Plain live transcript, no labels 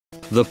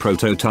The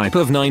prototype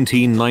of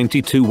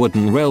 1992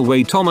 wooden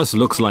railway Tomas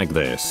looks like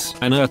this.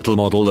 An Ertl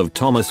model of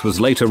Tomas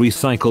was later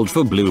recycled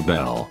for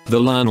Bluebell. The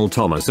Lionel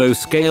Thomas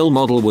O-scale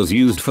model was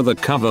used for the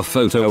cover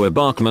photo of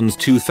Bachmann's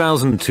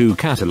 2002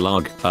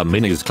 catalog. A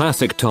Minis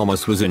classic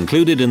Tomas was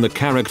included in the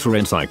character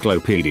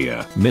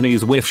encyclopedia.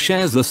 Minis Whiff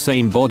shares the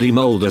same body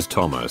mold as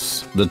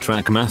Tomas. The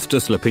Trackmaster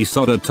Slippy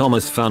Solder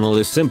Tomas funnel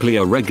is simply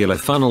a regular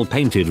funnel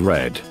painted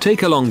red.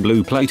 Take-along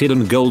blue plated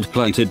and gold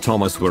plated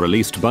Tomas were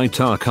released by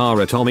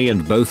Takara Tomy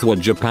and both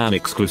were Japan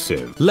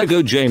exclusive.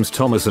 Lego James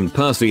Thomas and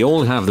Percy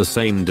all have the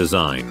same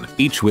design,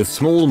 each with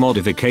small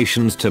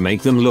modifications to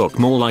make them look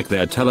more like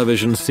their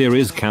television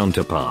series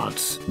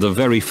counterparts. The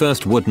very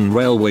first wooden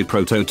railway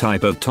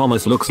prototype of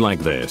Tomas looks like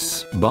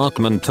this.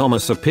 Bachmann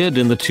Tomas appeared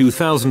in the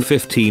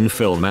 2015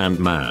 film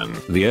Ant-Man.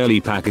 The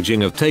early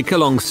packaging of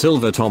Take-Along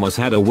Silver Tomas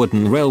had a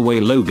wooden railway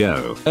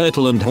logo.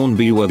 Ertl and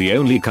Hornby were the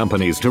only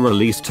companies to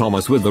release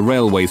Tomas with the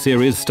railway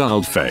series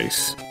styled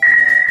face.